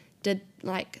who did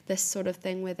like this sort of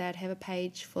thing where they'd have a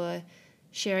page for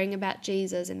sharing about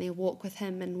Jesus and their walk with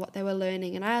him and what they were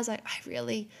learning. And I was like, I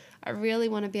really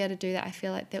want to be able to do that. I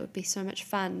feel like that would be so much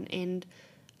fun, and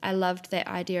I loved that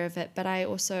idea of it. But I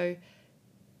also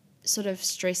sort of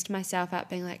stressed myself out,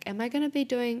 being like, am I going to be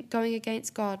going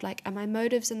against God? Like, are my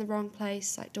motives in the wrong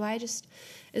place? Like,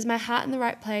 is my heart in the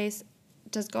right place?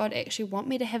 Does God actually want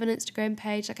me to have an Instagram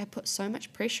page? Like, I put so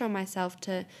much pressure on myself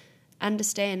to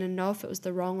understand and know if it was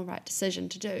the wrong or right decision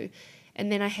to do.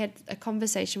 And then I had a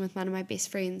conversation with one of my best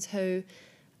friends who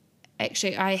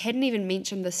actually, I hadn't even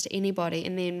mentioned this to anybody,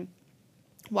 and then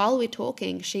while we're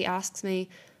talking, she asks me,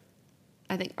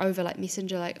 I think over like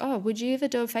Messenger, like, oh, would you ever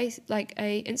do a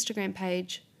Instagram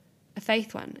page, a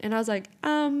faith one? And I was like,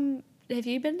 have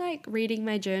you been like reading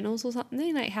my journals or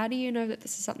something? Like, how do you know that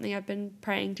this is something I've been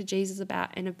praying to Jesus about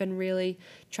and have been really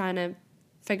trying to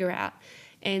figure out?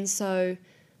 And so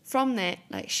from that,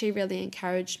 like, she really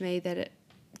encouraged me that it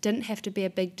didn't have to be a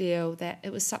big deal, that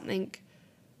it was something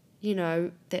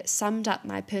that summed up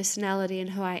my personality and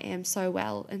who I am so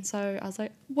well. And so I was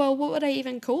like, well, what would I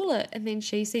even call it? And then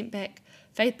she sent back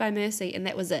Faith by Mercy, and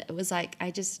that was it. It was like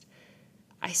I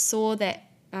saw that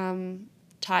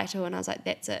title, and I was like,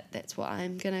 that's it. That's what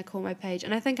I'm going to call my page.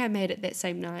 And I think I made it that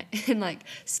same night and like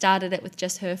started it with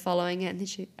just her following it. And then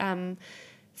she,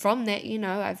 from that,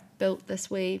 I've built this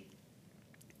wee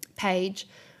page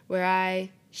where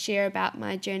I share about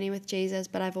my journey with Jesus,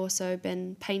 but I've also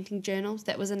been painting journals.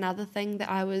 That was another thing that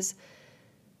I was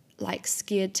like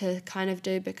scared to kind of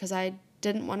do, because I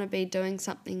didn't want to be doing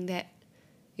something that,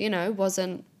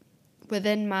 wasn't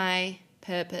within my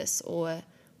purpose or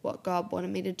what God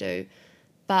wanted me to do.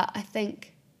 But I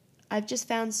think I've just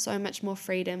found so much more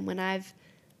freedom when I've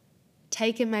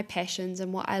taken my passions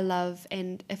and what I love,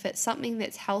 and if it's something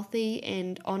that's healthy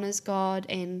and honors God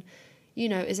and,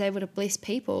 is able to bless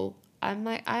people, I'm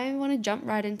like, I want to jump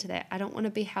right into that. I don't want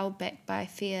to be held back by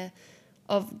fear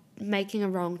of making a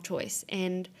wrong choice.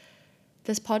 And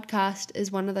this podcast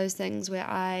is one of those things where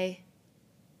I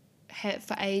have,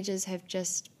 for ages, have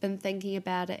just been thinking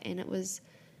about it, and it was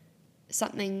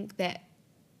something that,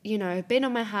 had been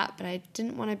on my heart, but I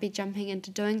didn't want to be jumping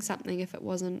into doing something if it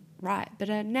wasn't right. But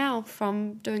now,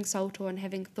 from doing Soul Tour and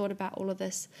having thought about all of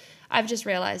this, I've just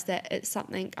realised that it's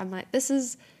something, I'm like, this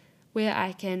is where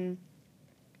I can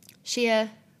share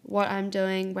what I'm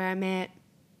doing, where I'm at,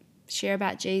 share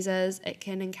about Jesus. It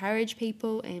can encourage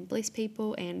people and bless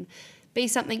people and be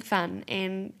something fun.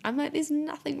 And I'm like, there's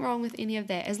nothing wrong with any of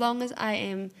that. As long as I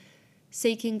am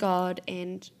seeking God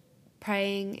and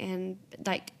praying and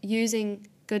like using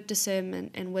good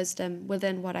discernment and wisdom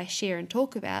within what I share and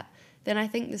talk about, then I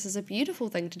think this is a beautiful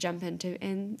thing to jump into.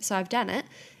 And so I've done it,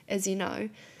 as you know.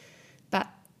 But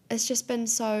it's just been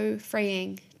so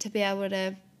freeing to be able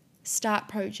to start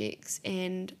projects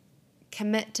and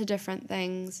commit to different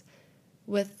things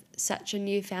with such a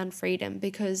newfound freedom,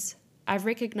 because I've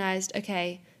recognized,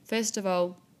 okay, first of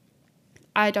all,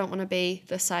 I don't want to be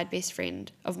the side best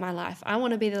friend of my life. I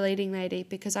want to be the leading lady,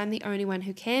 because I'm the only one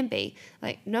who can be.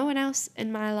 Like, no one else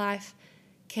in my life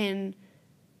can,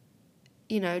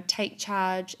 take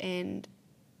charge and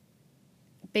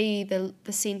be the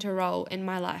center role in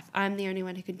my life. I'm the only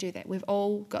one who can do that. We've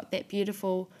all got that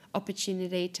beautiful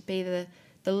opportunity to be the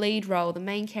lead role, the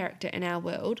main character in our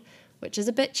world, which is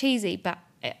a bit cheesy, but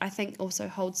I think also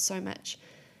holds so much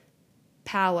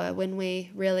power when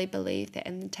we really believe that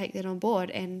and take that on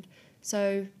board. And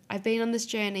so I've been on this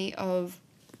journey of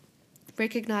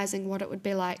recognizing what it would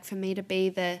be like for me to be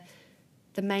the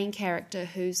main character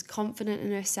who's confident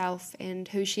in herself and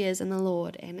who she is in the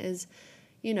Lord, and is,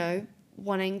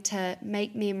 wanting to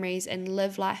make memories and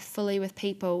live life fully with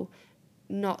people,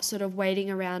 not sort of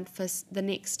waiting around for the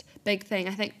next big thing.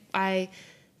 I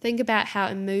think about how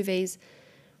in movies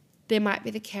there might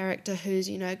be the character who's,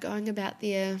 going about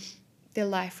their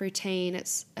life routine.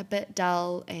 It's a bit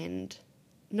dull and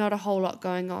not a whole lot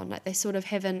going on. Like, they sort of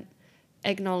haven't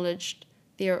acknowledged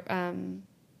their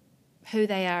who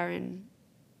they are. And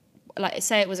like,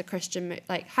 say it was a Christian,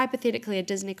 like hypothetically a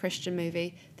Disney Christian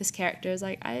movie, this character is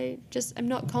like, I'm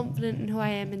not confident in who I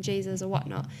am in Jesus or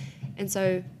whatnot. And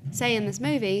so say in this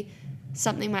movie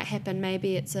something might happen,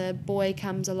 maybe it's a boy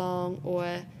comes along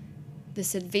or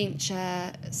this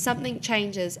adventure, something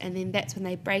changes, and then that's when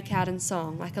they break out in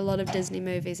song. Like a lot of Disney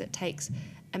movies, it takes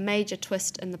a major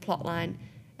twist in the plot line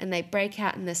and they break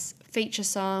out in this feature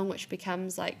song, which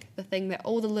becomes like the thing that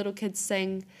all the little kids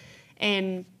sing.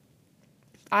 And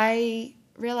I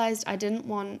realized I didn't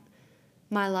want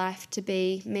my life to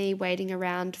be me waiting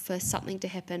around for something to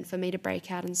happen for me to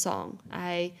break out in song.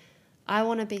 I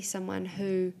want to be someone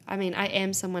who, I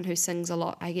am someone who sings a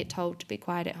lot. I get told to be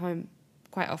quiet at home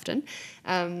quite often.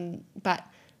 But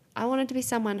I wanted to be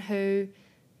someone who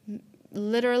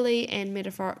literally and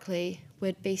metaphorically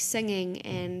would be singing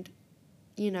and,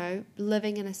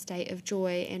 living in a state of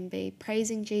joy and be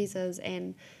praising Jesus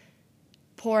and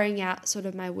pouring out sort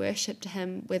of my worship to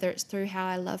him, whether it's through how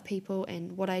I love people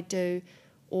and what I do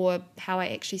or how I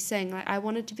actually sing. Like, I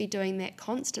wanted to be doing that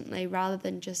constantly rather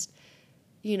than just,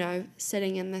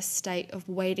 sitting in this state of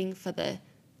waiting for the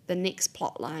next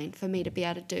plot line for me to be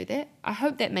able to do that. I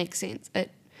hope that makes sense.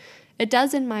 It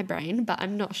does in my brain, but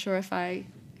I'm not sure if I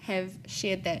have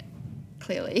shared that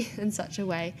clearly in such a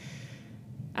way.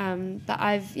 But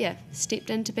I've,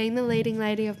 stepped into being the leading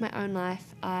lady of my own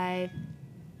life.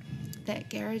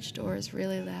 That garage door is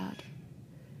really loud.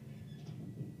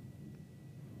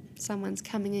 Someone's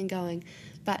coming and going.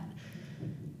 But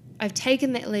I've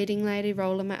taken that leading lady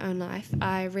role in my own life.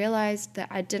 I realized that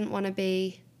I didn't want to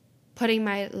be putting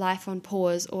my life on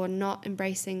pause or not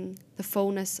embracing the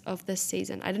fullness of this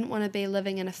season. I didn't want to be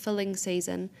living in a filling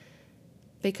season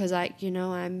because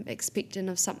I'm expectant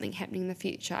of something happening in the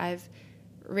future. I've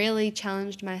really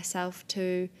challenged myself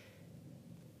to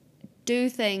do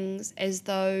things as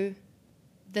though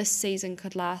this season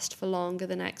could last for longer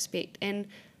than I expect. And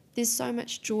there's so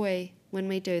much joy when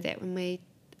we do that, when we,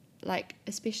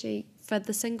 especially for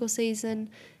the single season,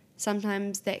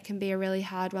 sometimes that can be a really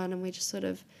hard one and we're just sort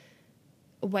of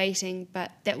waiting.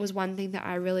 But that was one thing that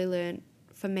I really learned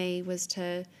for me, was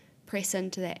to press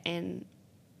into that and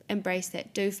embrace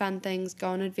that. Do fun things, go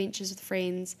on adventures with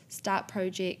friends, start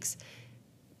projects,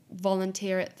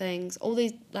 volunteer at things, all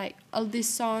these, there's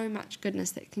so much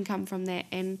goodness that can come from that.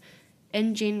 And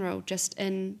in general, just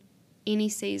in any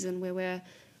season where we're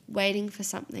waiting for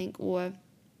something, or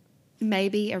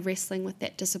maybe are wrestling with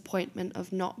that disappointment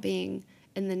of not being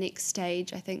in the next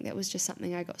stage, I think that was just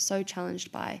something I got so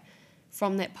challenged by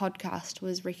from that podcast,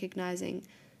 was recognizing,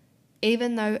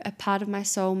 even though a part of my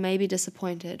soul may be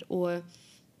disappointed, or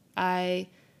I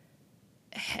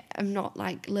am not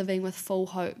living with full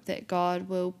hope that God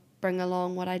will bring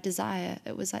along what I desire,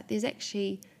 it was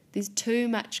there's too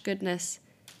much goodness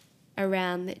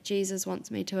around that Jesus wants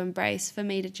me to embrace for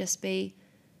me to just be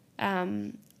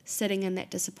sitting in that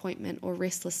disappointment or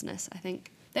restlessness. I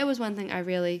think that was one thing I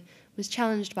really was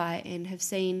challenged by, and have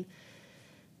seen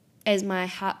as my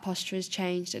heart posture has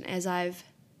changed, and as I've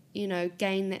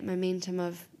gained that momentum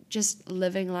of just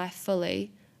living life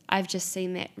fully, I've just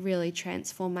seen that really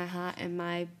transform my heart and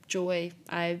my joy.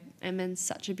 I am in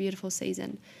such a beautiful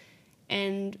season,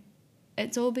 and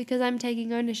it's all because I'm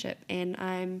taking ownership and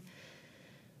I'm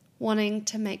wanting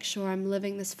to make sure I'm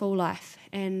living this full life.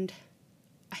 And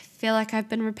I feel like I've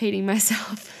been repeating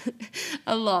myself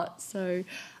a lot, so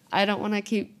I don't want to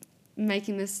keep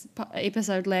making this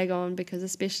episode lag on, because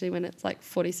especially when it's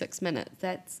 46 minutes,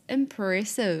 that's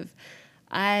impressive.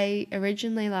 I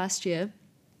originally last year,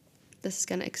 this is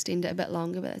going to extend it a bit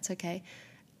longer, but it's okay.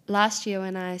 Last year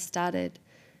when I started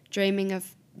dreaming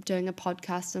of doing a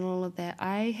podcast and all of that,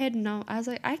 I was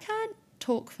like, I can't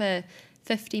talk for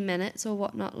 50 minutes or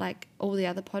whatnot like all the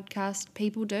other podcast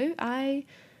people do. I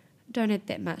don't have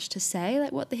that much to say.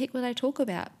 What the heck would I talk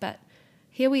about? But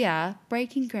here we are,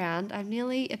 breaking ground. I'm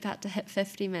nearly about to hit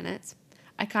 50 minutes.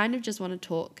 I kind of just want to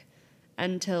talk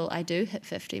until I do hit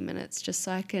 50 minutes, just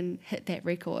so I can hit that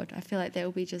record. I feel like that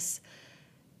will be just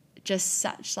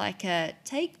such a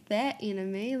take that,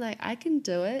 enemy. I can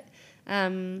do it.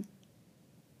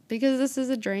 Because this is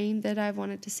a dream that I've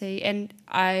wanted to see, and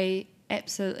I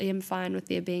absolutely am fine with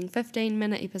there being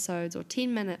 15-minute episodes or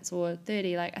 10 minutes or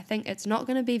 30. I think it's not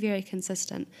going to be very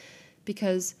consistent,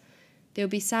 because there'll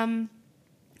be some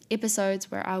episodes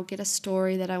where I'll get a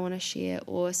story that I want to share,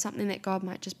 or something that God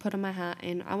might just put on my heart,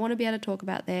 and I want to be able to talk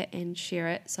about that and share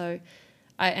it. So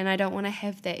I don't want to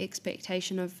have that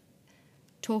expectation of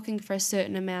talking for a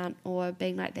certain amount or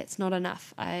being that's not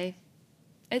enough.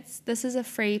 This is a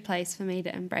free place for me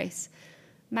to embrace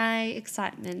my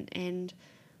excitement and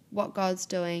what God's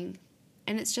doing.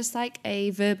 And it's just like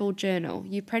a verbal journal.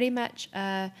 You pretty much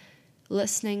are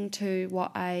listening to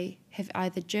what I have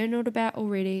either journaled about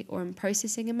already or am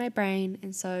processing in my brain.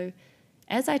 And so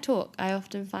as I talk, I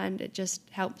often find it just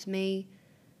helps me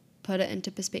put it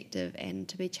into perspective and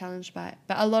to be challenged by it.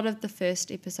 But a lot of the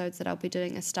first episodes that I'll be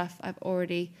doing is stuff I've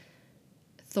already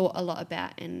thought a lot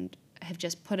about and have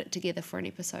just put it together for an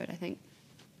episode. I think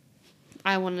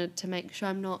I wanted to make sure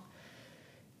I'm not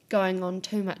going on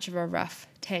too much of a rough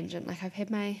tangent. I've had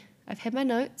my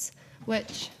notes,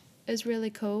 which is really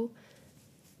cool.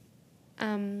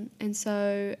 And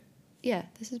so yeah,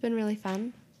 this has been really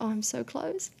fun. Oh, I'm so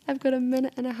close. I've got a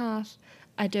minute and a half.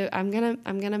 I'm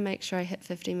gonna make sure I hit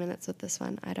 50 minutes with this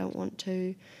one. I don't want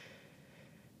to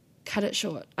cut it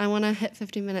short. I want to hit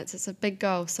 50 minutes. It's a big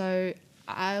goal. So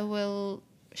I will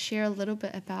share a little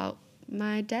bit about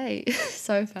my day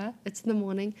so far. It's in the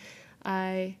morning.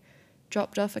 I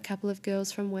dropped off a couple of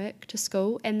girls from work to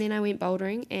school, and then I went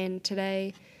bouldering. And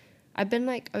today I've been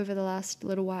over the last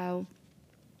little while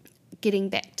getting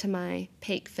back to my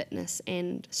peak fitness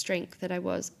and strength that I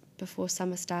was before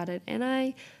summer started, and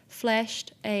I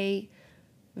flashed a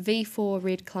V4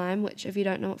 red climb, which if you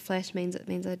don't know what flash means, it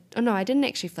means I didn't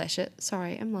actually flash it.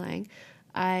 Sorry, I'm lying.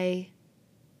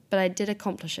 But I did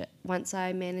accomplish it. Once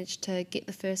I managed to get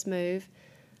the first move,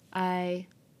 I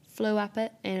flew up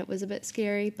it, and it was a bit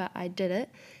scary, but I did it.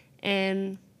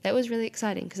 And that was really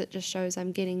exciting because it just shows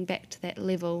I'm getting back to that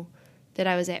level that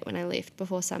I was at when I left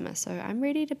before summer. So I'm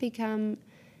ready to become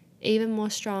even more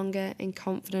stronger and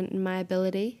confident in my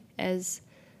ability as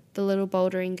the little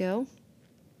bouldering girl.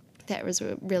 That was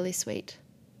really sweet.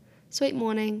 Sweet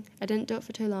morning. I didn't do it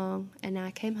for too long, and now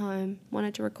I came home,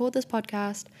 wanted to record this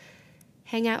podcast,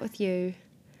 hang out with you.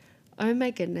 Oh my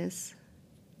goodness.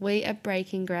 We are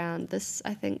breaking ground. This,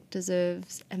 I think,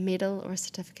 deserves a medal or a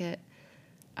certificate.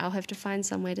 I'll have to find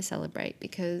some way to celebrate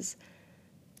because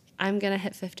I'm going to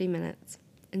hit 50 minutes.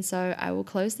 And so I will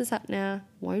close this up now,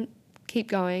 won't keep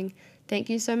going. Thank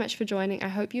you so much for joining. I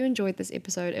hope you enjoyed this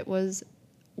episode. It was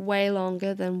way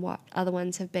longer than what other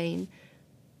ones have been,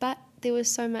 but there was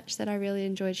so much that I really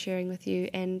enjoyed sharing with you,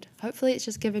 and hopefully it's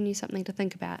just given you something to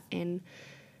think about. And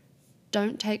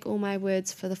don't take all my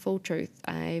words for the full truth.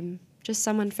 I'm just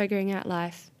someone figuring out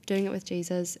life, doing it with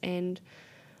Jesus, and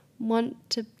want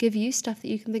to give you stuff that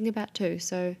you can think about too.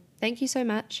 So thank you so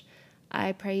much.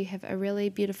 I pray you have a really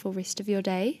beautiful rest of your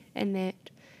day and that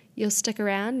you'll stick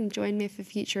around and join me for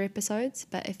future episodes.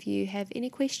 But if you have any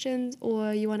questions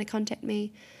or you want to contact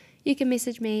me, you can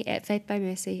message me at Faith by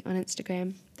Mercy on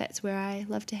Instagram. That's where I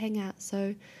love to hang out.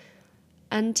 So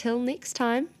until next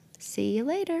time, see you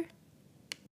later.